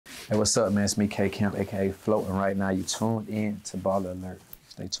Hey, what's up, man? It's me, kcamp, aka Floating. Right now, you tuned in to BallerAlert.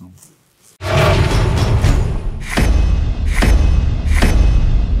 Stay tuned.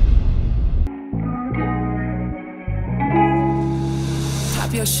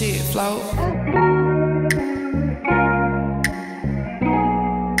 Pop your shit, Float.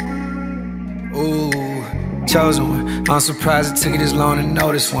 Ooh, chosen one. I'm surprised it took you this long to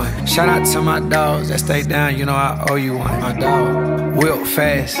know this one. Shout out to my dogs that stay down, you know I owe you one. My dog, Wilt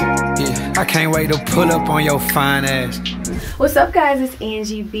Fast. Yeah, I can't wait to pull up on your fine ass. What's up, guys? It's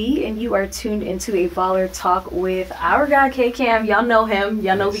Angie B, and you are tuned into a Baller Talk with our guy kcamp. Y'all know him.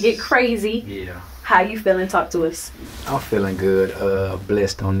 Y'all know we get crazy. Yeah. How you feeling? Talk to us. I'm feeling good.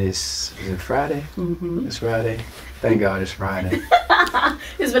 Blessed on this. Is it Friday? Mm-hmm. It's Friday. Thank God it's Friday.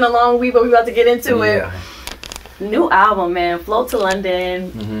 It's been a long week, but we about to get into it. New album, man. Float to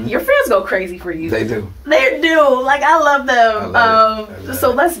London. Mm-hmm. Your fans go crazy for you. They do. They do. Like, I love them. I love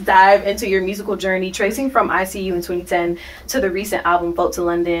so let's dive into your musical journey, tracing from ICU in 2010 to the recent album Float to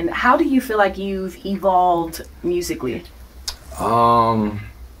London. How do you feel like you've evolved musically? I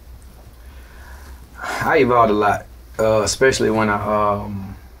evolved a lot, especially when I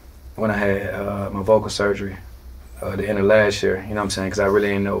had my vocal surgery the end of last year. You know what I'm saying? Because I really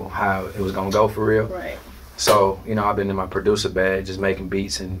didn't know how it was gonna go for real. Right. So, you know, I've been in my producer bag, just making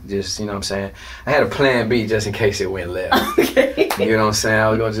beats and just, you know what I'm saying? I had a plan B just in case it went left. Okay. You know what I'm saying? I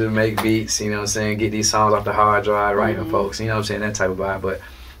was going to just make beats, you know what I'm saying? Get these songs off the hard drive, write them folks, you know what I'm saying? That type of vibe. But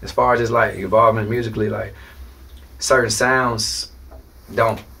as far as just like involvement musically, like certain sounds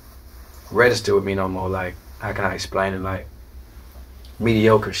don't register with me no more. Like, how can I explain it? Like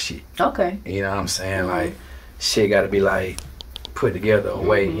mediocre shit. Okay. You know what I'm saying? Like shit got to be like put together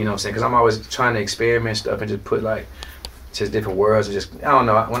away, you know what I'm saying? Because I'm always trying to experiment stuff and just put like just different words and just, I don't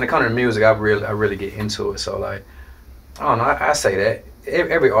know, when it comes to music, I really get into it. So like, I don't know, I say that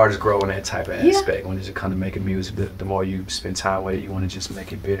every artist grow in that type of aspect. When it just comes to making music, the more you spend time with it, you want to just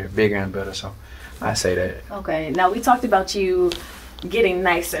make it bigger and better. So I say that. Okay, now we talked about you getting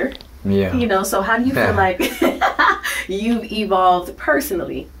nicer. Yeah. You know, so how do you feel like you've evolved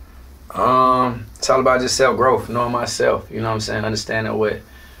personally? It's all about just self-growth, knowing myself, you know what I'm saying, understanding what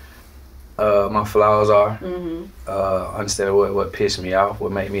my flaws are, understanding what pissed me off,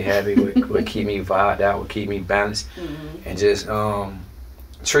 what made me happy, what keep me vibed out, what keep me balanced, and just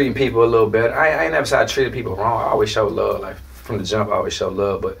treating people a little better. I ain't never said I treated people wrong. I always show love, like from the jump I always show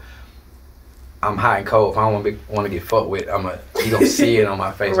love, but I'm hot and cold. If I don't want to get fucked with, you gonna see it on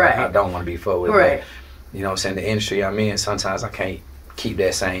my face. Right. Like, I don't want to be fucked with. Right. But, you know what I'm saying, the industry I'm in, sometimes I can't keep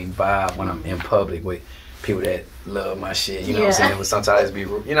that same vibe when I'm in public with people that love my shit, you know what I'm saying? But sometimes it be, you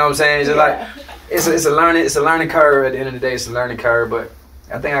know what I'm saying? It's just like it's a learning curve. At the end of the day, it's a learning curve. But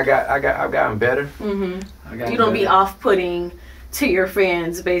I think I've gotten better. You don't be off-putting to your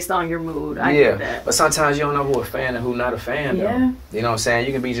fans based on your mood. I get that. But sometimes you don't know who a fan and who not a fan. Though. You know what I'm saying?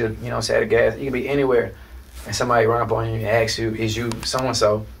 You can be just, you know what I'm saying, at a gas. You can be anywhere, and somebody run up on you and ask you, "Is you so and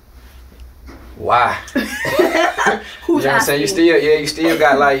so?" Why? Who's you know what I'm saying? You still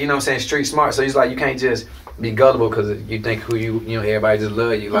got like, you know what I'm saying, street smart. So it's like you can't just be gullible because you think who you know, everybody just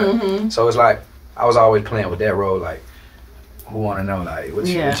love you. Like so it's like I was always playing with that role, like who wanna know like what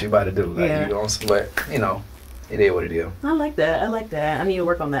you about to do. Like you know, but you know, it is what it is. I like that. I need to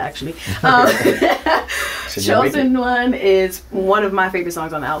work on that actually. Chosen One is one of my favorite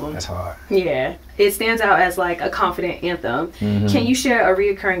songs on the album. That's hard. Yeah. It stands out as like a confident anthem. Can you share a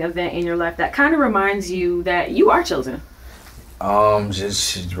reoccurring event in your life that kind of reminds you that you are chosen?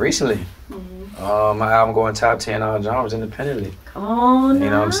 Just recently. My album going top 10 all genres independently. Oh, nice. You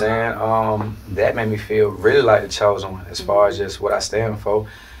know what I'm saying? That made me feel really like the chosen one as far as just what I stand for.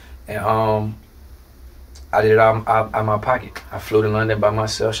 And I did it out of my pocket. I flew to London by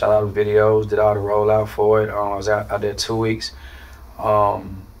myself, shot all the videos, did all the rollout for it. I was out there 2 weeks.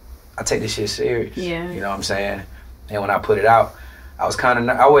 I take this shit serious. Yeah. You know what I'm saying? And when I put it out, I was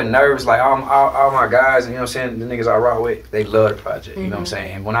I wasn't nervous. Like all my guys, you know what I'm saying, the niggas I rock with, they love the project. You know what I'm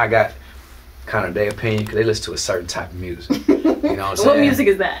saying? And when I got kind of their opinion, because they listen to a certain type of music. You know what I'm saying? What music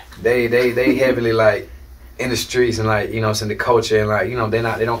is that? They heavily like in the streets and like, you know what I'm saying, the culture and like, you know, they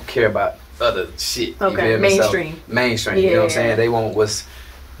don't care about other shit. Okay, mainstream. So, mainstream, you know what I'm saying? They want what's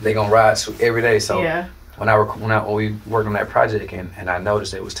they gonna ride to every day. So when we worked on that project and I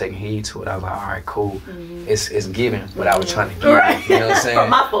noticed they was taking heed to it, I was like, all right, cool. It's giving what I was trying to give. You know what I'm saying? From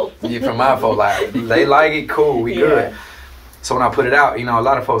my fault. Yeah, from my fault. Like they like it, cool, we good. So when I put it out, you know, a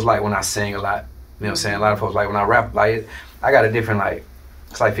lot of folks like when I sing a lot. You know what I'm saying? A lot of folks like when I rap, like I got a different like,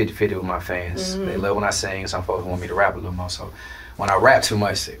 it's like 50-50 with my fans. They love when I sing. Some folks want me to rap a little more. So when I rap too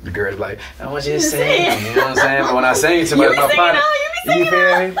much, the girls like, I want you to sing. You know what I'm saying? But when I sing too much, my partner, You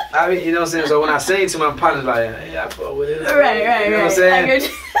feel me? I mean, you know what I'm saying? So when I sing to my partners, like, hey, I fuck with it. Right. You know what I'm saying?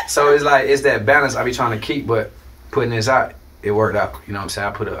 So it's like, it's that balance I be trying to keep, but putting this out, it worked out. You know what I'm saying?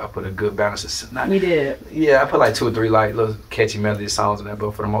 I put a good balance. You did. Yeah, I put like 2 or 3 like little catchy melody songs in there,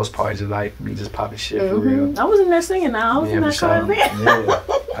 but for the most part, it's just like me just popping shit for real. I was in there singing now. I was in that class. Yeah,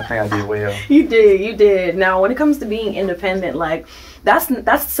 I think I did well. You did. Now, when it comes to being independent, like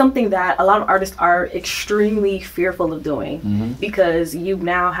that's something that a lot of artists are extremely fearful of doing because you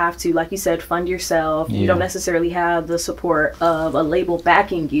now have to, like you said, fund yourself. You don't necessarily have the support of a label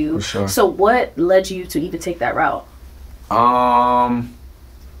backing you. For sure. So what led you to even take that route? All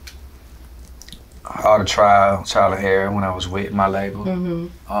the trial and error when I was with my label.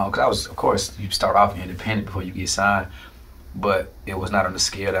 Cause I was, of course, you start off independent before you get signed, but it was not on the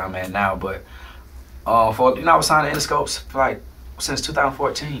scale that I'm at now. But I was signed to Interscopes for like since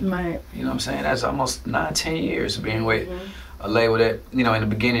 2014. Right. You know what I'm saying? That's almost 9-10 years of being with a label that, you know, in the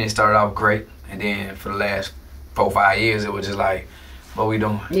beginning it started off great, and then for the last 4-5 years it was just like, what we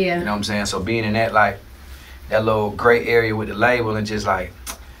doing? Yeah. You know what I'm saying? So being in that that little gray area with the label and just like,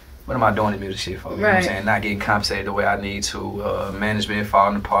 what am I doing the music shit for? You know what I'm saying? Not getting compensated the way I need to. Management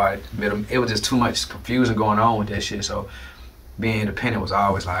falling apart. It was just too much confusion going on with that shit. So being independent was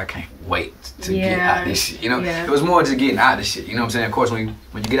always like, I can't wait to get out of this shit. You know, it was more just getting out of this shit. You know what I'm saying? Of course, when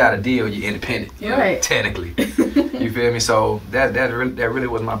you get out of deal, you're independent. You know, technically. You feel me? So that really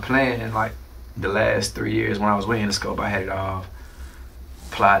was my plan. And like the last 3 years when I was with Interscope, I had it all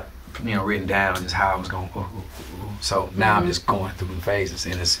plot, you know, written down just how I was going. So now I'm just going through the phases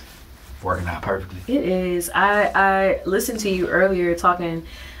and it's working out perfectly. It is. I listened to you earlier talking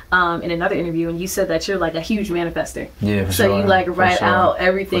in another interview, and you said that you're like a huge manifester. Yeah, for so sure. You like write out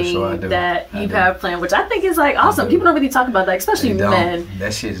everything that you have planned, which I think is like awesome. People don't really talk about that, especially men.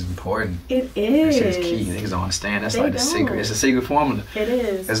 That shit is important. It is. That shit is key. Niggas don't understand. That's like the secret. It's a secret formula. It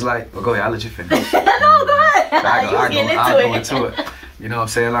is. It's like, well, go ahead. I'll let you finish. No, go ahead. I'll go into it. You know what I'm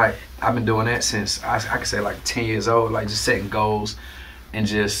saying? Like, I've been doing that since, I could say like 10 years old, like just setting goals and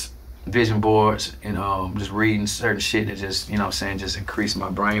just vision boards and just reading certain shit that just, you know what I'm saying, just increase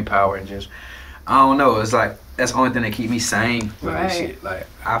my brain power and just, I don't know, it's like, that's the only thing that keep me sane with this shit. Like,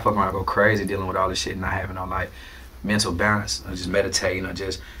 I fuck around and go crazy dealing with all this shit and not having no like mental balance or just meditating or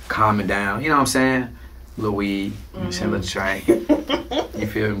just calming down, you know what I'm saying? A little weed, you know what I'm saying, a little drink, you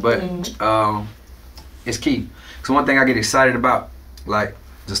feel me? But it's key. So one thing I get excited about, like,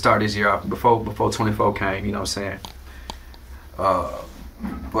 to start this year off, before 24 came, you know what I'm saying?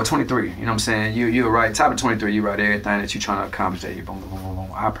 Well, 23, you know what I'm saying? You're right, top of 23, you write everything that you're trying to accomplish that you boom, boom, boom,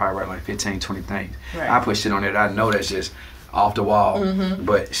 boom. I probably write like 15, 20 things. Right. I put shit on there that I know that's just off the wall,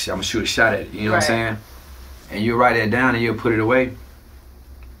 but I'm gonna shoot a shot at it, you know what I'm saying? And you write that down and you'll put it away.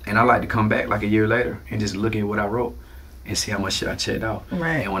 And I like to come back like a year later and just look at what I wrote and see how much shit I checked out.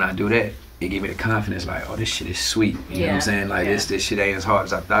 Right. And when I do that, it gave me the confidence, like, oh, this shit is sweet. You know what I'm saying? Like, this shit ain't as hard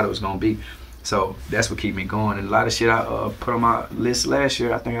as I thought it was gonna be. So that's what keep me going. And a lot of shit I put on my list last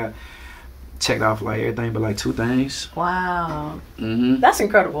year, I think I checked off like everything but like 2 things. Wow. That's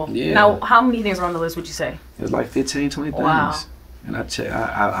incredible. Yeah. Now, how many things are on the list would you say? It was like 15, 20 things. Wow. And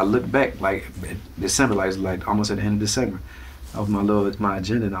I look back like December, like almost at the end of December. That was my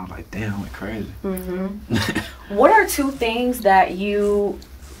agenda, and I was like, damn, I went crazy. What are 2 things that you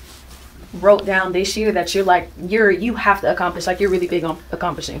wrote down this year that you're like you have to accomplish, like you're really big on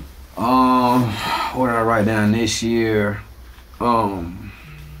accomplishing? What did I write down this year? I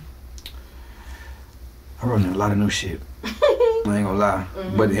wrote down a lot of new shit. I ain't gonna lie.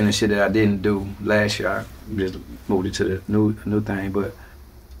 But in the shit that I didn't do last year, I just moved it to the new thing. But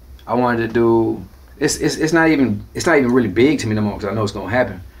I wanted to do. It's not even really big to me no more because I know it's gonna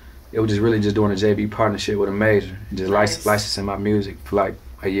happen. It was just really just doing a JB partnership with a major and just licensing my music for like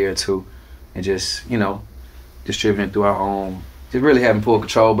a year or 2, and just, you know, distributing it through our own. Just really having full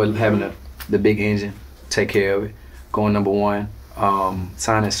control, but having the big engine take care of it. Going #1,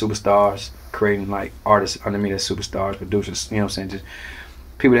 signing superstars, creating like artists under me that's superstars, producers, you know what I'm saying? Just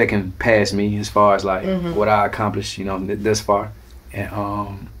people that can pass me as far as like what I accomplished, you know, this far. And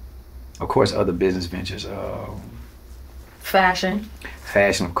of course other business ventures. Fashion,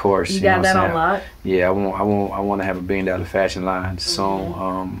 of course. You got that on lock? Yeah, I want to have a $1 billion fashion line soon.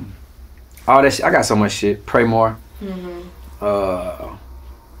 All that shit, I got so much shit. Pray more. A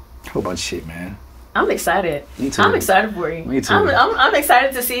whole bunch of shit, man. I'm excited. Me too. I'm excited for you. Me too. I'm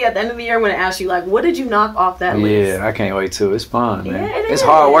excited to see at the end of the year when I ask you, like, what did you knock off that list? Yeah, I can't wait too. It's fun, man. Yeah, it's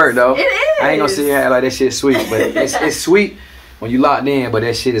hard work though. It is. I ain't gonna sit here and act like that shit's sweet, but it's sweet when you locked in. But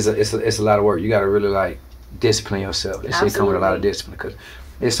that shit is it's a lot of work. You gotta really like discipline yourself. That shit come with a lot of discipline because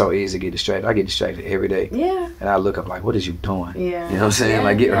it's so easy to get distracted. I get distracted every day. Yeah. And I look up like, what is you doing? Yeah. You know what I'm saying? Yeah,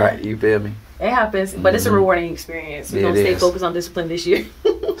 Like, get right. You feel me? It happens, but it's a rewarding experience. We're going to stay focused on discipline this year.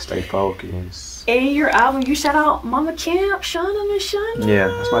 Stay focused. In your album, you shout out Mama Camp, Shauna, Miss Shauna. Yeah,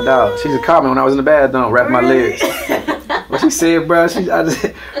 that's my dog. She's a comment when I was in the bathroom, rapping my lyrics. What she said, bro,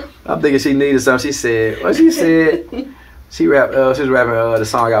 I'm thinking she needed something. She said, what she said? She was rapping the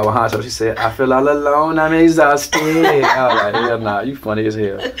song out with Honcho. She said, I feel all alone, I'm exhausted. I was like, hell nah, you funny as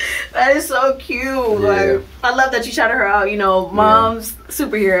hell. That is so cute. Yeah. Like, I love that you shouted her out, you know, moms,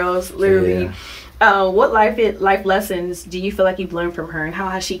 superheroes, literally. Yeah. What life lessons do you feel like you've learned from her, and how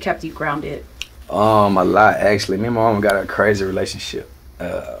has she kept you grounded? A lot, actually. Me and my mom got a crazy relationship.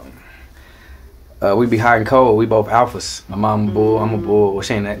 We be hot and cold. We both alphas. My mom a bull, I'm a bull. Well,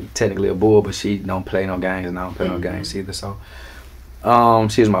 she ain't technically a bull, but she don't play no games, and I don't play no games either. So,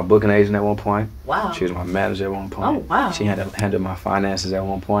 she was my booking agent at one point. Wow. She was my manager at one point. Oh, wow. She had to handle my finances at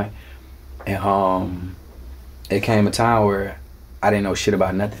one point. And it came a time where I didn't know shit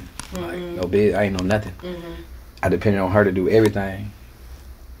about nothing. Like, no biz, I ain't know nothing. I depended on her to do everything.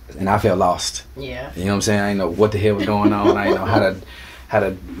 And I felt lost. Yeah. You know what I'm saying? I didn't know what the hell was going on. I didn't know how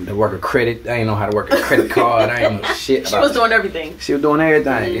to work a credit. I didn't know how to work a credit card. I didn't know shit about She was doing everything. She was doing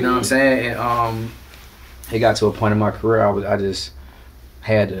everything. You know what I'm saying? And it got to a point in my career I just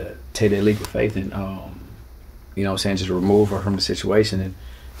had to take that leap of faith and you know what I'm saying, just remove her from the situation and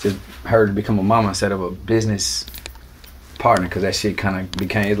just her to become a mama instead of a business partner, because that shit kind of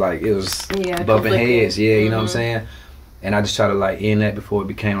became it was bumping heads. Yeah, you know what I'm saying? And I just try to like end that before it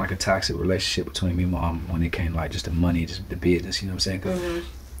became like a toxic relationship between me and my mom, when it came like just the money, just the business, you know what I'm saying? Cause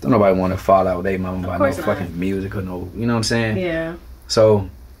don't nobody want to fall out with their mama about no fucking music or no, you know what I'm saying? Yeah. So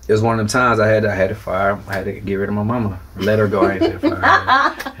it was one of them times I had to fire, I had to get rid of my mama, let her go. I ain't said fire her.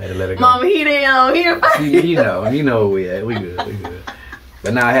 I had to let her go. Mama, he you know where we at, we good.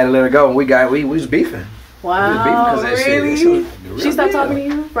 But now I had to let her go, and we was beefing. Wow, we was beefing really? That She stopped talking to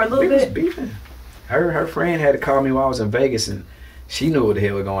you for a little bit? We was beefing. Her friend had to call me while I was in Vegas, and she knew what the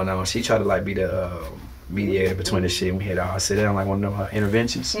hell was going on. She tried to like be the mediator between the shit, and we had to all sit down like one of them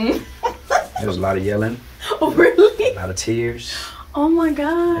interventions. There was a lot of yelling. Oh, really? A lot of tears. Oh my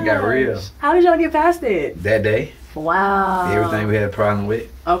God. It got real. How did y'all get past it? That day. Wow. Everything we had a problem with.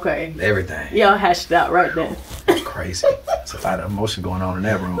 Okay. Everything. Y'all hashed it out right then. It was crazy. It's a lot of emotion going on in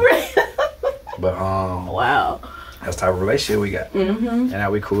that room. But wow. That's the type of relationship we got. And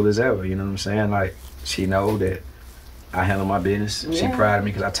now we cool as ever, you know what I'm saying? Like, she know that I handle my business. Yeah. She proud of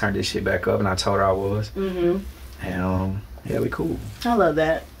me because I turned this shit back up, and I told her I was. And yeah, we cool. I love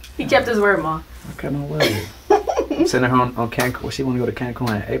that. He kept his word, Ma. I kept my word. I'm sending her on Cancun. Well, she want to go to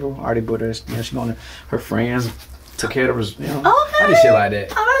Cancun in April. Already booked her. You know, she going to, her friends took care of her. You know, okay. I did shit like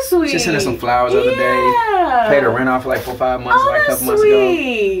that. Oh, that's sweet. She sent her some flowers the other day. Paid her rent off for like 4 or 5 months, like a couple months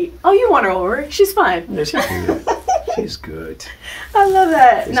ago. Oh, you want her over? She's fine. Yeah, she's good. She's good. I love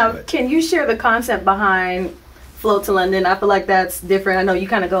that. She's now, good. Can you share the concept behind Float to London? I feel like that's different. I know you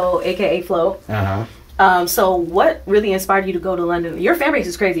kind of go AKA Float. So what really inspired you to go to London? Your fan base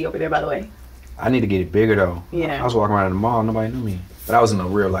is crazy over there, by the way. I need to get it bigger though. Yeah. I was walking around in the mall, nobody knew me. But I was in a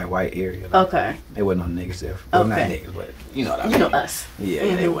real like white area. Like, okay. There wasn't no niggas there. Well, not niggas, but you know what I mean. You know us.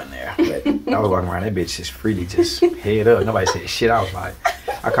 Yeah, they wasn't there. But I was walking around that bitch just freely, just head up. Nobody said shit. I was like,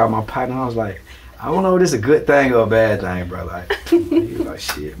 I called my partner. I was like, I don't know if this is a good thing or a bad thing, bro. Like, he was like,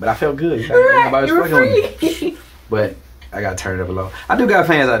 shit. But I felt good. Right, you were free. But I got to turn it up a little. I do got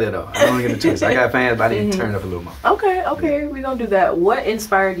fans out there, though. I don't get the twist. I got fans, but I need to turn it up a little more. Okay. We're going to do that. What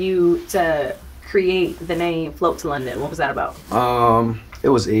inspired you to create the name Float to London? What was that about? It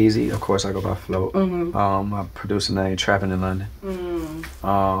was easy. Of course, I go by Float. I produced the name Trapping in London.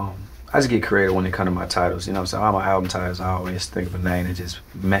 I just get creative when it comes to my titles. You know what I'm saying? All my album titles, I always think of a name that just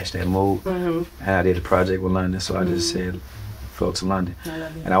match that mood. And I did a project with London, so I just said Float to London. I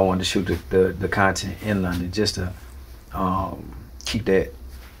love it. And I wanted to shoot the content in London just to keep that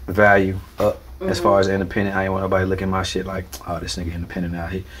value up. As far as independent, I ain't want nobody looking at my shit like, oh, this nigga independent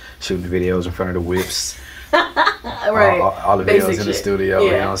out here shooting the videos in front of the whips. Right. All the Basic videos in the shit. studio, you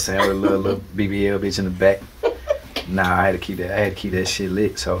know what I'm saying? With a little BBL bitch in the back. Nah, I had to keep that shit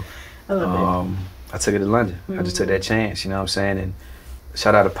lit. So I took it to London. I just took that chance, you know what I'm saying? And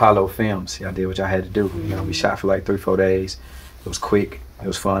shout out to Apollo Films. Y'all did what y'all had to do. You know, we shot for like 3-4 days. It was quick. It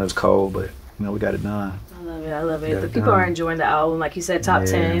was fun. It was cold, but you know, we got it done. I love it. The people are enjoying the album. Like you said, top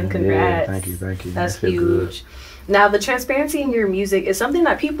 10. Congrats. Yeah, thank you. That's huge. Now, the transparency in your music is something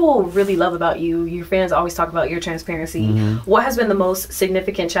that people really love about you. Your fans always talk about your transparency. What has been the most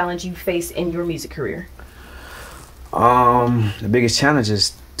significant challenge you faced in your music career? The biggest challenge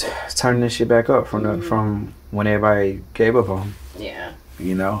is turning this shit back up from when everybody gave up on. Yeah.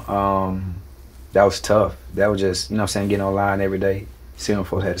 You know, that was tough. That was just, you know what I'm saying, getting online every day, seeing what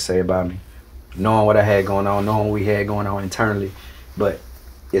folks had to say about me, knowing what I had going on, knowing what we had going on internally. But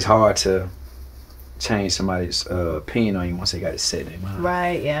it's hard to change somebody's opinion on you once they got it set in their mind.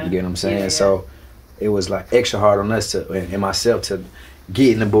 Right, yeah. You get what I'm saying? Yeah. So it was like extra hard on us to, and myself, to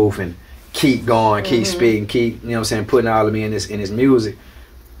get in the booth and keep going, keep speaking, keep, you know what I'm saying, putting all of me in this music.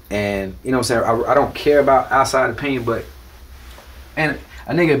 And, you know what I'm saying, I don't care about outside opinion, but, and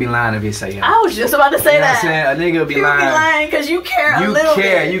a nigga be lying if he say, I was just about to say that. You know what I'm saying? A nigga be lying. You be lying because you care a little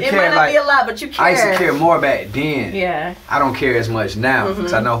bit. You it care. Might not like, be a lot, but you care. I used to care more back then. Yeah. I don't care as much now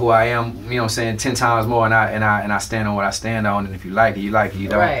because I know who I am, you know what I'm saying, 10 times more, and I stand on what I stand on, and if you like it, you like it, you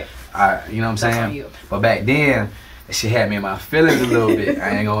don't. Right. You know what I'm saying? But back then, she had me in my feelings a little bit.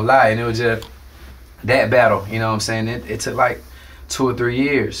 I ain't gonna lie. And it was just that battle, you know what I'm saying? It took like 2 or 3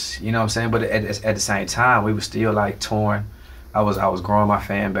 years, you know what I'm saying? But at the same time, we were still like torn. I was growing my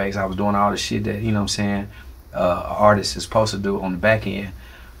fan base. I was doing all the shit that, you know what I'm saying, an artist is supposed to do on the back end.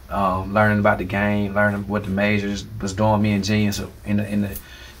 Learning about the game, learning what the majors was doing. Me and Genius in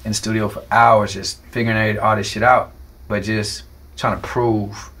the studio for hours, just figuring all this shit out, but just trying to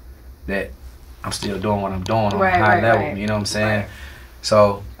prove that I'm still doing what I'm doing on a high level. You know what I'm saying? Right.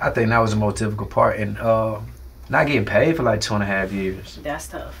 So I think that was the most difficult part, and not getting paid for like 2.5 years. That's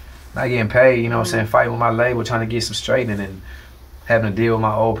tough. Not getting paid, you know what I'm saying, fighting with my label, trying to get some straightening, and having to deal with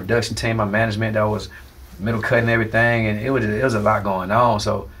my old production team, my management that was middle cutting everything, and it was a lot going on.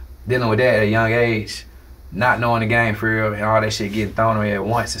 So dealing with that at a young age, not knowing the game for real, and all that shit getting thrown away at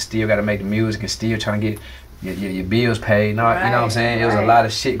once, and still got to make the music, and still trying to get your bills paid. You know what I'm saying? It was a lot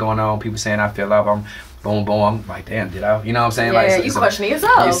of shit going on. People saying I fell off. I'm boom, boom. I'm like, damn, did I? You know what I'm saying? Yeah, like, you questioning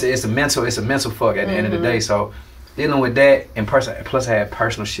yourself. It's a mental fuck at the end of the day. So dealing with that, and plus I had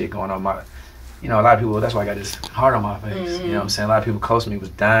personal shit going on. A lot of people, that's why I got this heart on my face. You know what I'm saying? A lot of people close to me was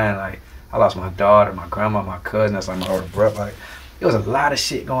dying. Like, I lost my daughter, my grandma, my cousin. That's like my older brother. Like, it was a lot of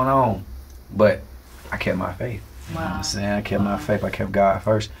shit going on, but I kept my faith. You know what I'm saying? I kept my faith. I kept God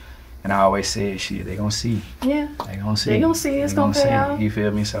first. And I always said, shit, they gonna see. Yeah. They gonna see. They gonna see. It's gonna pay out. You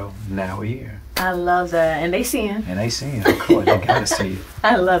feel me? So now we're here. I love that. And they seeing. Of course. They gotta see it.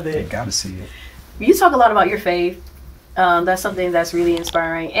 I love it. They gotta see it. You talk a lot about your faith. That's something that's really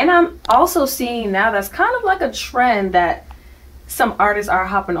inspiring. And I'm also seeing now that's kind of like a trend that some artists are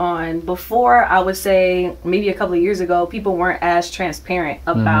hopping on. Before, I would say maybe a couple of years ago, people weren't as transparent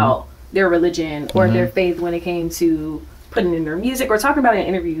about their religion or their faith when it came to putting in their music or talking about it in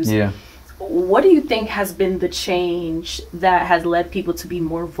interviews. Yeah. What do you think has been the change that has led people to be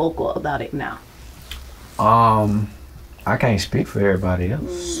more vocal about it now? I can't speak for everybody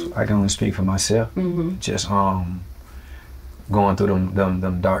else. I can only speak for myself. Just going through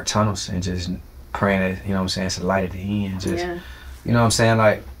them dark tunnels and just praying that, you know what I'm saying, it's a light at the end. Just, you know what I'm saying?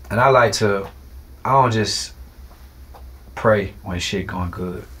 Like, and I don't just pray when shit going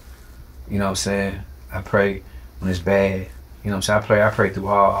good. You know what I'm saying? I pray when it's bad. You know what I'm saying? I pray through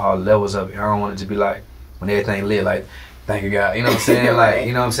all levels of it. I don't want it to be like when everything lit, like, thank you God. You know what I'm saying? Like,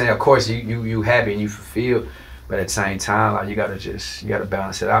 you know what I'm saying? Of course you happy and you fulfilled, but at the same time, like, you gotta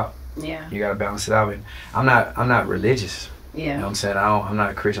balance it out. Yeah. You gotta balance it out. And I'm not religious. Yeah. You know what I'm saying? I'm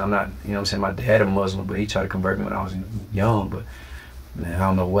not a Christian. I'm not, you know what I'm saying? My dad a Muslim, but he tried to convert me when I was young, but man, I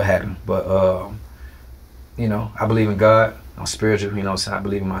don't know what happened. But you know, I believe in God. I'm spiritual, you know what I'm saying? I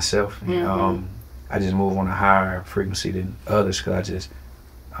believe in myself. I just move on a higher frequency than others because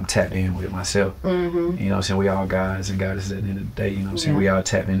I'm tapped in with myself. You know what I'm saying? We all guys and goddesses at the end of the day, you know what I'm saying? We all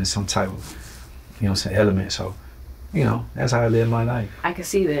tap into some type of, you know what I'm saying, element. So, you know, that's how I live my life. I can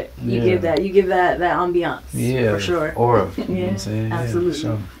see that. You give that ambiance. Yeah. For sure. Aura. You know what I'm saying? Absolutely.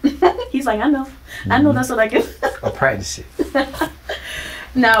 Yeah, sure. He's like, I know. I know that's what I can. I practice it.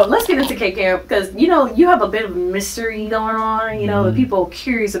 Now, let's get into kcamp because, you know, you have a bit of mystery going on. You know, the people are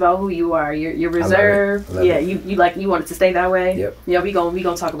curious about who you are. You're reserved. I love it. You want it to stay that way? Yep. Yeah, we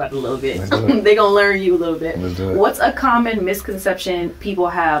gonna talk about it a little bit. They're gonna learn you a little bit. Let's do it. What's a common misconception people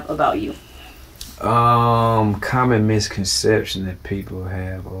have about you? Common misconception that people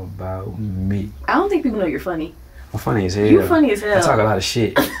have about me. I don't think people know you're funny. I'm funny as hell. You're funny as hell. I talk a lot of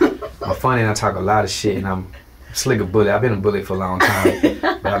shit. I'm funny and I talk a lot of shit, and I'm slick a bully. I've been a bully for a long time,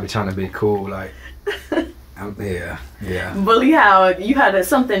 but I be trying to be cool. Like, yeah. Bully how? You had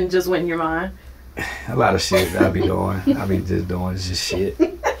something just went in your mind? A lot of shit that I be doing. I be just doing just shit.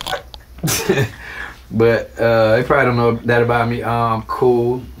 But they probably don't know that about me.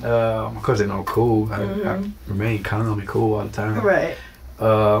 Cool. Of course they know I'm cool. I remain calm and cool all the time. Right. I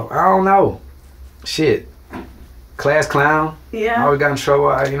don't know. Shit. Class clown. Yeah. I always got in trouble.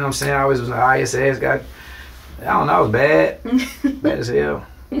 You know what I'm saying? I always was an ISS. Got I don't know. I was bad. Bad as hell.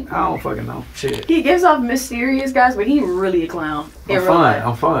 I don't fucking know. Shit. He gives off mysterious guys, but he really a clown. I'm fun.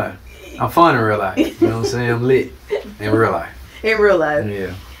 I'm fun. I'm fun in real life. You know what I'm saying? I'm lit in real life. In real life.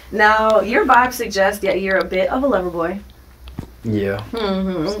 Yeah. Now, your vibe suggests that you're a bit of a lover boy. Yeah.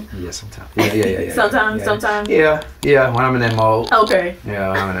 Mm-hmm. Yeah, sometimes. Yeah. Sometimes. Yeah, when I'm in that mode. Okay. Yeah,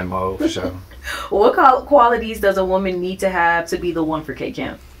 when I'm in that mode, for sure. What qualities does a woman need to have to be the one for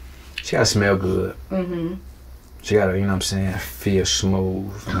K-Camp? She gotta smell good. Mm-hmm. She gotta, you know what I'm saying, feel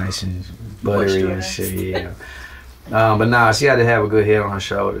smooth, nice and buttery and shit, yeah. But nah, she had to have a good head on her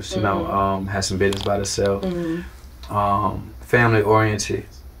shoulders, you know, have some business by herself. Family oriented,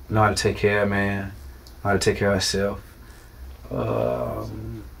 know how to take care of man, know how to take care of herself.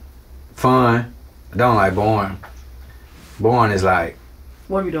 Fun. I don't like boring. Boring is like,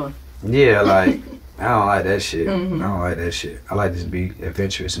 what are we doing? Yeah, like, I don't like that shit. I don't like that shit. I like to just be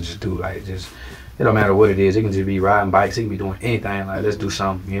adventurous and just do like, just, it don't matter what it is. It can just be riding bikes. It can be doing anything. Like, let's do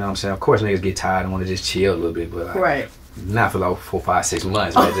something. You know what I'm saying? Of course, niggas get tired and want to just chill a little bit, but like, not for like 4, 5, 6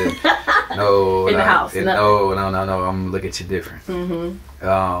 months. But just, no, in the house. No. I'm look at you different.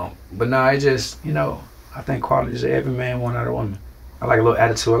 But no, it just, you know, I think quality is every man want out of a woman. I like a little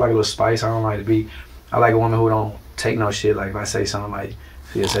attitude. I like a little spice. I don't like to be. I like a woman who don't take no shit. Like if I say something like,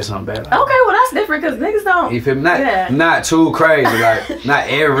 she'll say something bad. Like, okay, well that's different because niggas don't. You feel me? Not too crazy. Like not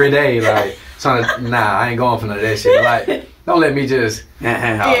every day. Like something. Nah, I ain't going for none of that shit. But, like don't let me just all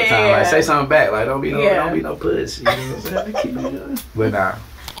the time. Like say something back. Like don't be no puss. You know what I'm saying? But nah,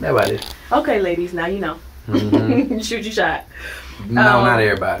 that's about it. Okay, ladies, now you know. Shoot your shot. No, not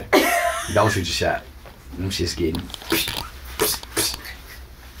everybody. Don't shoot your shot. Them shit's getting.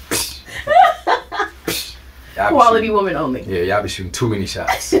 Quality woman only. Yeah, y'all be shooting too many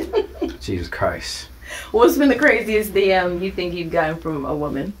shots. Jesus Christ. What's been the craziest DM you think you've gotten from a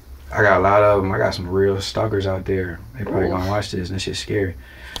woman? I got a lot of them. I got some real stalkers out there. They probably gonna watch this and this shit's scary.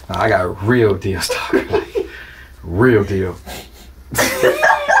 I got a real deal stalker. Like, real deal.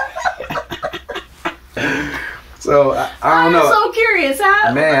 So, I don't know. I'm so curious.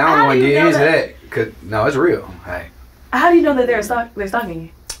 Man, I don't want to get into that. Cause, no, it's real. Like, how do you know that they're stalking you?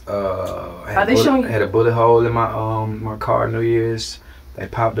 Are they showing you? I had a bullet hole in my my car New Year's. They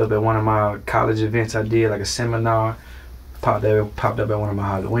popped up at one of my college events I did, like a seminar. Popped up at one of my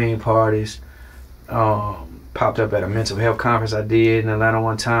Halloween parties. Popped up at a mental health conference I did in Atlanta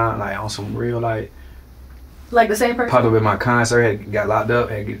one time, like on some real like the same person. Popped up at my concert, got locked up,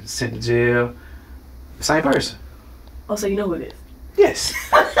 had to get sent to jail. Same person. Oh, so you know who it is? Yes.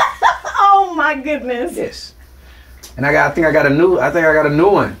 Oh my goodness. Yes. And I think I got a new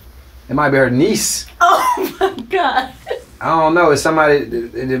one. It might be her niece. Oh my God. I don't know. It's somebody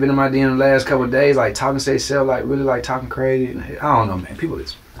that been in my DM the last couple of days, like talking to themselves, like really like talking crazy. I don't know, man. People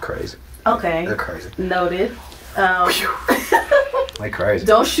is crazy. Okay. They're crazy. Noted. Like crazy.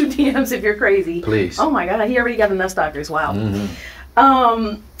 Don't shoot DMs if you're crazy. Please. Oh my God. He already got enough stalkers. Wow.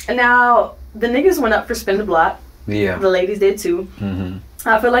 Now the niggas went up for spin the block. Yeah. The ladies did too.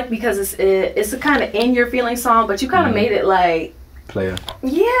 I feel like because it's a kind of in your feelings song, but you kind of made it like player.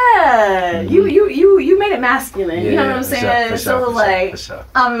 Yeah. You made it masculine. You know what I'm saying?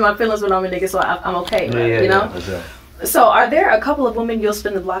 I'm in my feelings when I'm a nigga, so I'm okay. You know. So are there a couple of women you'll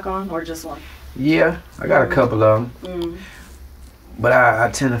spin the block on, or just one? Yeah, I got a couple of them. But I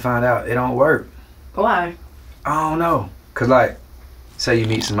tend to find out it don't work. Why? I don't know. Cause like, say you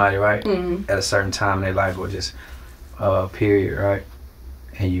meet somebody, right? At a certain time in their life, or just period, right?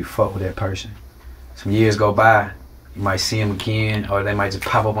 And you fuck with that person. Some years go by, you might see them again, or they might just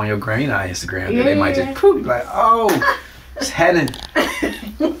pop up on your Instagram. Yeah. They might just poof, like, oh, it's happening.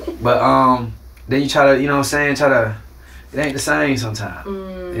 But then you try to, you know what I'm saying, it ain't the same sometimes.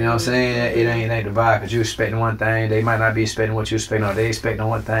 You know what I'm saying? It ain't the vibe, because you expecting one thing, they might not be expecting what you expecting, or they expecting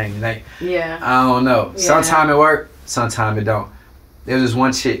one thing. I don't know. Yeah. Sometimes it work, sometimes it don't. There was this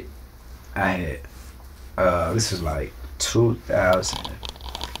one chick I had, this was like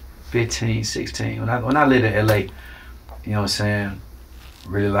 2015, 16, when I lived in LA, you know what I'm saying?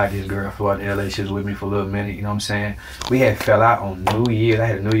 Really liked this girl, flew out to LA, she was with me for a little minute, you know what I'm saying? We had fell out on New Year's. I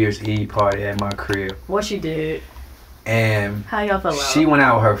had a New Year's Eve party at my crib. What she did? And how y'all fell out? She went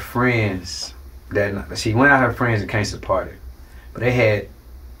out with her friends that night. She went out with her friends and came to the party. But they had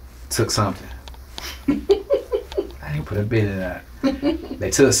took something. I didn't put a bit in that.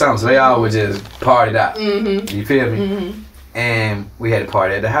 They took something, so they all would just partied out. You feel me? And we had a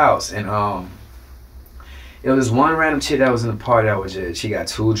party at the house, and it was one random chick that was in the party that was just, she got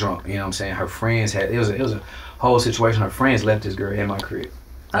too drunk. You know what I'm saying? Her friends had, it was a whole situation. Her friends left this girl in my crib. You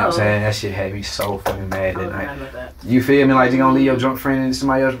know what I'm saying? That shit had me so fucking mad that night. You feel me? Like, you gonna leave your drunk friend and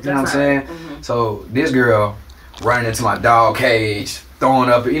somebody else, you know what I'm saying? So this girl running into my dog cage, throwing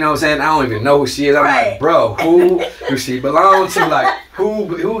up, you know what I'm saying? I don't even know who she is. I'm like, bro, who do she belong to? Like,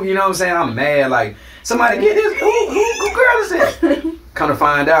 who, you know what I'm saying? I'm mad. Like, somebody get this. Who girl is this? Come to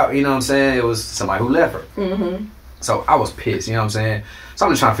find out, you know what I'm saying? It was somebody who left her. So I was pissed, you know what I'm saying? So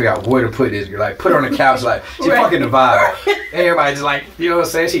I'm just trying to figure out where to put this girl. Like, put her on the couch, like, she fucking the vibe. Everybody just like, you know what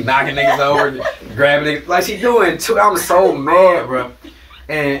I'm saying? She knocking niggas over, grabbing niggas. Like, she doing too. I'm so mad, bro.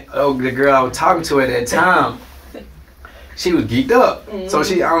 And the girl I was talking to at that time, she was geeked up. So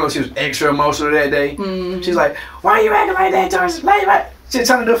she, I don't know if she was extra emotional that day. She's like, why are you acting like that, George? Like, she's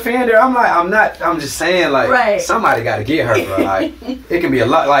trying to defend her. I'm like, I'm just saying, like, somebody got to get her, bro. Like, it can be a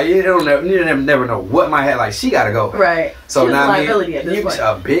lot. Like, you never know what might happen. Like, she got to go. Right. So now, liability at this point.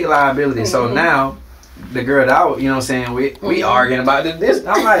 A big liability. So now, the girl that I was, you know what I'm saying, we arguing about this.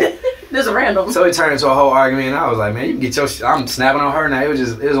 I'm like, this is random. So it turned into a whole argument, and I was like, man, you can get your shit. I'm snapping on her now. It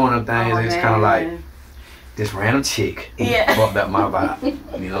was one of them things. It was kind of like, this random chick fucked up my vibe. You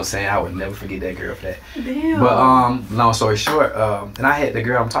know what I'm saying? I would never forget that girl for that. Damn. But long story short, and I had the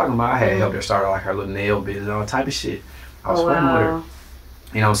girl I'm talking about, I had helped her start like her little nail business, all type of shit. I was flirting with her.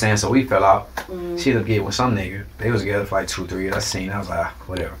 You know what I'm saying? So we fell out. She ended up getting with some nigga. They was together for like 2-3 years. I seen her. I was like,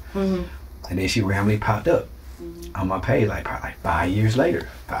 whatever. And then she randomly popped up on my page like probably like 5 years later.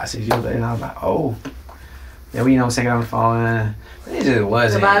 5-6 years later. And I was like, oh. Then we, you know what I'm saying, on the phone. It just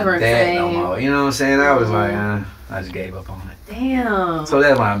wasn't that no more. You know what I'm saying? I was like, I just gave up on it. Damn. So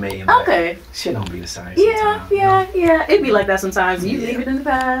that's why I made it. Okay. Shit don't be the same. Yeah. It'd be like that sometimes. You leave it in the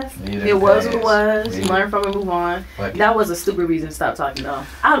past. It was what it was. You learn from it, move on. That was a stupid reason to stop talking though.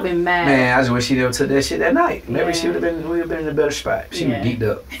 I would have been mad. Man, I just wish she never took that shit that night. Maybe we would have been in a better spot. She was geeked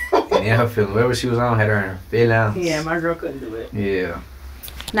up. And in her feelings, whatever she was on, had her in her feelings. Yeah, my girl couldn't do it. Yeah.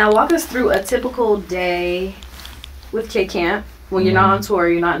 Now walk us through a typical day with kcamp. When you're not on tour,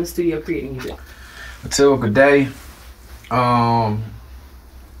 you're not in the studio creating music. A typical day,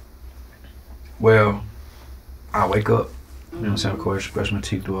 well, I wake up, you know what I'm saying, of course, brush my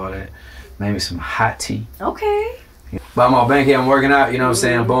teeth, do all that. Maybe some hot tea. Okay. But I'm on bank here, I'm working out, you know what I'm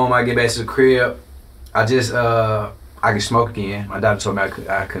saying, boom, I get back to the crib. I just, I can smoke again. My doctor told me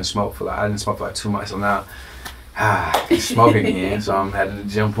I couldn't smoke I didn't smoke for like 2 months, so now, I can smoke again. So I'm heading to the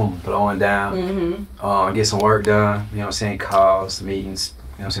gym, boom, blowing down, get some work done, you know what I'm saying, calls, meetings, you know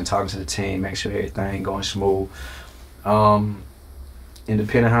what I'm saying, talking to the team, make sure everything going smooth. And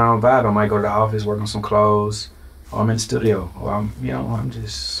depending on how I'm vibing, I might go to the office, work on some clothes, or I'm in the studio, or I'm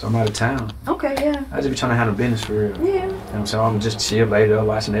out of town. Okay, yeah. I just be trying to handle business for real. Yeah. You know what I'm saying? I'm just chill later,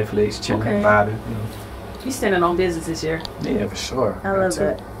 watching Netflix, chilling, vibing, you know. You standing on business this year. Yeah, for sure. I love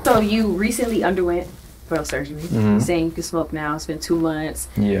that. So you recently underwent throat surgery. You're saying you can smoke now. It's been 2 months.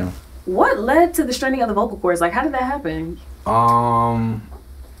 Yeah. What led to the straining of the vocal cords? Like, how did that happen?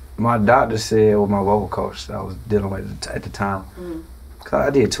 My doctor said, well, my vocal coach that I was dealing with at the time, cause I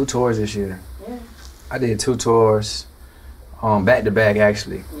did 2 tours this year. Yeah. I did 2 tours, back to back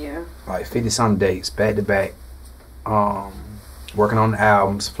actually. Yeah. Like 50-something dates, back to back. Working on the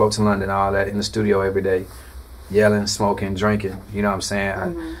albums, Float to London, all that in the studio every day, yelling, smoking, drinking. You know what I'm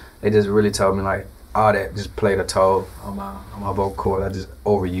saying? They just really told me like all that just played a toll on my vocal cord. I just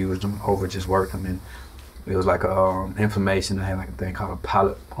overused them, just worked them, and it was like a inflammation. I had like a thing called a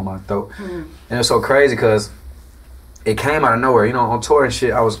polyp on my throat, and it was so crazy because it came out of nowhere. You know, on tour and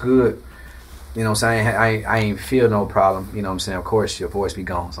shit, I was good. You know what I'm saying? I ain't feel no problem. You know what I'm saying? Of course, your voice be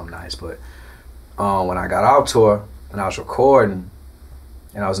gone some nights, but when I got off tour and I was recording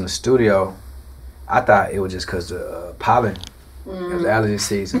and I was in the studio, I thought it was just because the pollen. It was allergy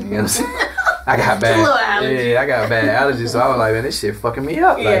season. You know what I'm saying? I got bad. Yeah, I got bad allergies. So I was like, man, this shit fucking me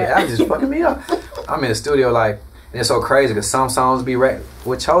up. Like, allergies fucking me up. I'm in the studio like, and it's so crazy because some songs be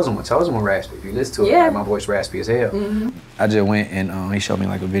with Chosen One raspy. If you listen to it, like, my voice raspy as hell. I just went and he showed me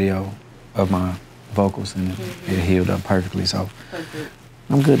like a video of my vocals and it healed up perfectly. So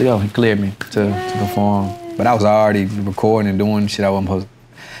I'm good to go. He cleared me to perform. But I was already recording and doing shit I wasn't supposed to.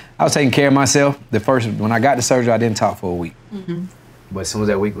 I was taking care of myself. When I got the surgery, I didn't talk for a week. But as soon as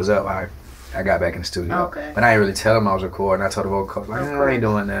that week was up, I got back in the studio. Okay. But I didn't really tell him I was recording. I told the vocal coach, like, I ain't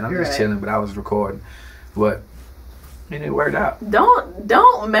doing that. I'm just chilling, but I was recording. But and it worked out.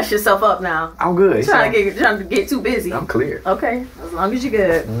 Don't mess yourself up now. I'm good. Trying to get too busy. I'm clear. Okay, as long as you're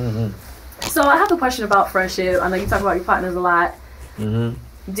good. So I have a question about friendship. I know you talk about your partners a lot.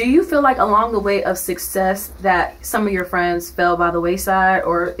 Do you feel like along the way of success that some of your friends fell by the wayside,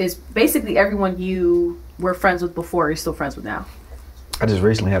 or is basically everyone you were friends with before you're still friends with now? I just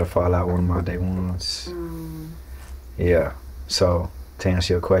recently had a fallout with one of my day ones. Yeah. So to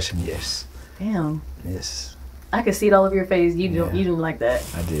answer your question, yes. Damn. Yes. I could see it all over your face. You didn't like that.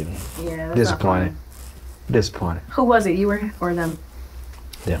 I didn't. Yeah. That's disappointed. Disappointed. Who was it? You or them?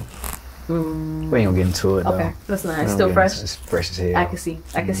 Them. We ain't gonna get into it though. Okay, that's nice. Still fresh. It's fresh as hell. I can see.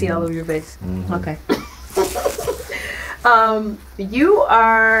 I can see all over your face. Okay.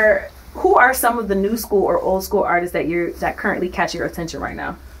 Who are some of the new school or old school artists that currently catch your attention right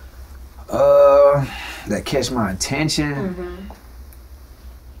now? That catch my attention.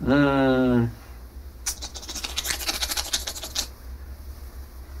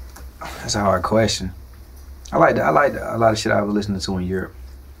 That's a hard question. I like a lot of shit I was listening to in Europe.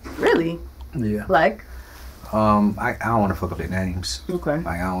 Really? Yeah. Like? I don't want to fuck up their names. Okay.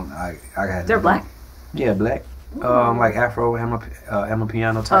 Like I got. They're black? Yeah, black. Like Afro, Emma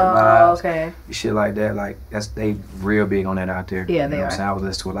Piano type vibes. Okay. Shit like that. Like they real big on that out there. Yeah, you know they what are. I was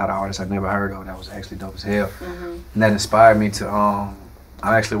listening to a lot of artists I never heard of. That was actually dope as hell. And that inspired me to. I'm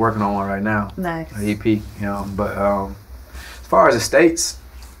actually working on one right now. Nice. An EP. You know, but as far as the States,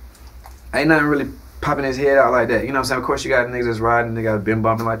 ain't nothing really popping his head out like that. You know what I'm saying? Of course, you got niggas that's riding. They got been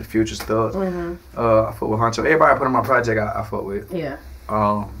bumping like the Future stuff. I fuck with Honcho. Everybody I put on my project, I fuck with. Yeah.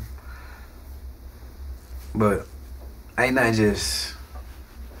 But ain't nothing just.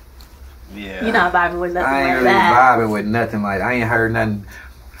 Yeah. You're not vibing with nothing I ain't like really that. vibing with nothing like. I ain't heard nothing.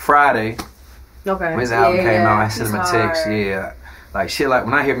 Friday, Okay. when his album came out, I It's sent him a text. hard. Yeah. Like shit. Like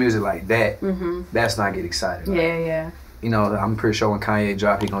when I hear music like that, that's when I get excited. Like, Yeah. you know, I'm pretty sure when Kanye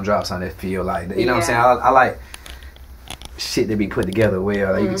drop, he gonna drop something that feel like that. You know what I'm Yeah. saying? I like shit that be put together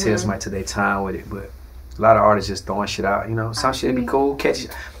well. Like you can tell somebody took their time with it, but a lot of artists just throwing shit out. You know, some shit be cool, catchy.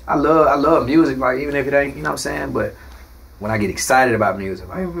 I love music, like even if it ain't, you know what I'm saying? But when I get excited about music,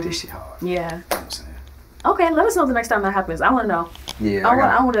 like this shit hard. Yeah. You know what I'm saying? Okay, let us know the next time that happens. I want to know. Yeah.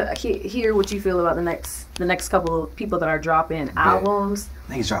 I want to hear what you feel about the next couple of people that are dropping albums.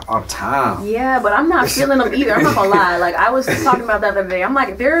 Niggas drop all the time. Yeah, but I'm not feeling them either. I'm not gonna lie. Like I was talking about that the other day. I'm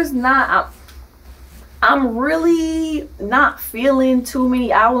like, I'm really not feeling too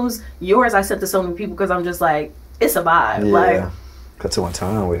many albums. Yours, I sent to so many people because I'm just like, it's a vibe. Yeah. Like cut to one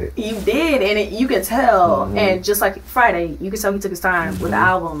time with it. you did, and you can tell. And just like Friday, you can tell he took his time with the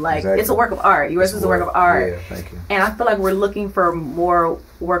album. Like it's a work of art. Yours is a work of art. Yeah, thank you. And I feel like we're looking for more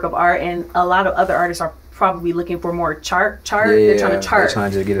work of art, and a lot of other artists are probably looking for more chart. Yeah, They're trying to chart. They're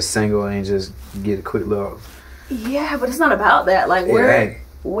trying to just get a single and just get a quick little. Yeah, but it's not about that. Like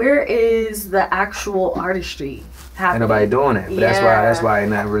where is the actual artistry happening? Ain't nobody doing it. But Yeah. that's why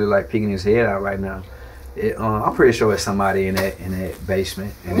ain't not really like peeking his head out right now. I'm pretty sure it's somebody in that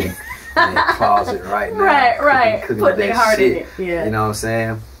basement in that closet right now. Right. Cooking Putting their that heart in shit. it. Yeah. You know what I'm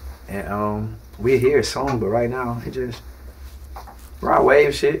saying? And we're here soon, but right now it just raw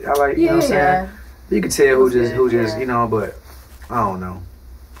wave shit. I like, you know what I'm saying? You can tell who just you know, but I don't know.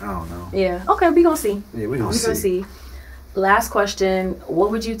 Yeah. Okay, we gonna see. Yeah, we gonna We gonna see. Last question.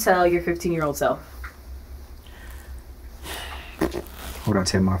 What would you tell your 15-year-old self? What would I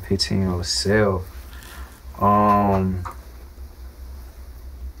tell my 15-year-old self? I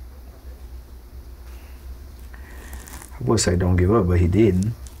would say don't give up, but he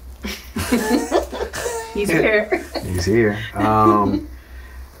didn't. He's here. He's here.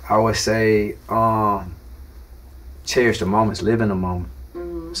 I would say cherish the moments, live in the moment.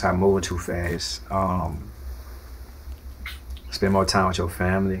 Stop moving too fast. Spend more time with your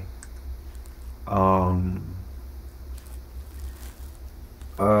family. I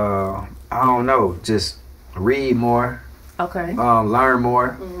don't know, just read more. Okay. Learn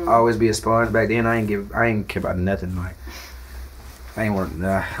more. Always be a sponge. Back then I ain't care about nothing. Like I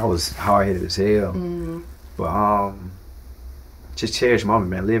was hard headed as hell. But just cherish the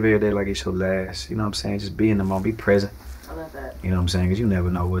moment, man. Live every day like it's your last. You know what I'm saying? Just be in the moment, be present. I love that. You know what I'm saying? Because you never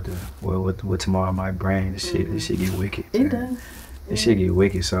know what tomorrow might bring. This shit get wicked. It does. This shit get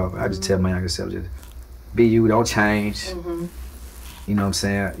wicked. So I just tell my younger self, just be you. Don't change. You know what I'm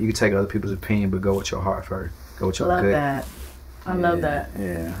saying? You can take other people's opinion, but go with your heart first. Go with your gut. Love that. I love that.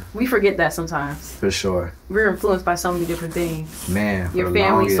 Yeah. We forget that sometimes. For sure. We're influenced by so many different things. Man. Your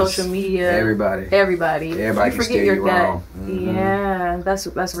family, social media. Everybody. Everybody can steer you wrong. Yeah, that's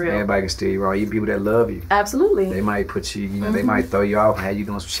real. Everybody can steer you wrong. Even people that love you. Absolutely. They might put you, you know, they might throw you off and have you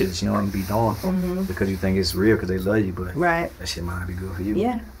doing some shit that you don't even be doing because you think it's real because they love you, but right. that shit might not be good for you.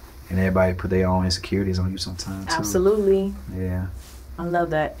 Yeah. And everybody put their own insecurities on you sometimes too. Absolutely. Yeah. I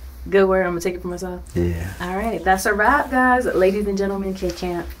love that. Good word. I'm gonna take it for myself. Yeah. All right, that's a wrap, guys. Ladies and gentlemen,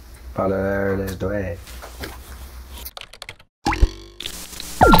 kcamp. BallerAlert, let's do it.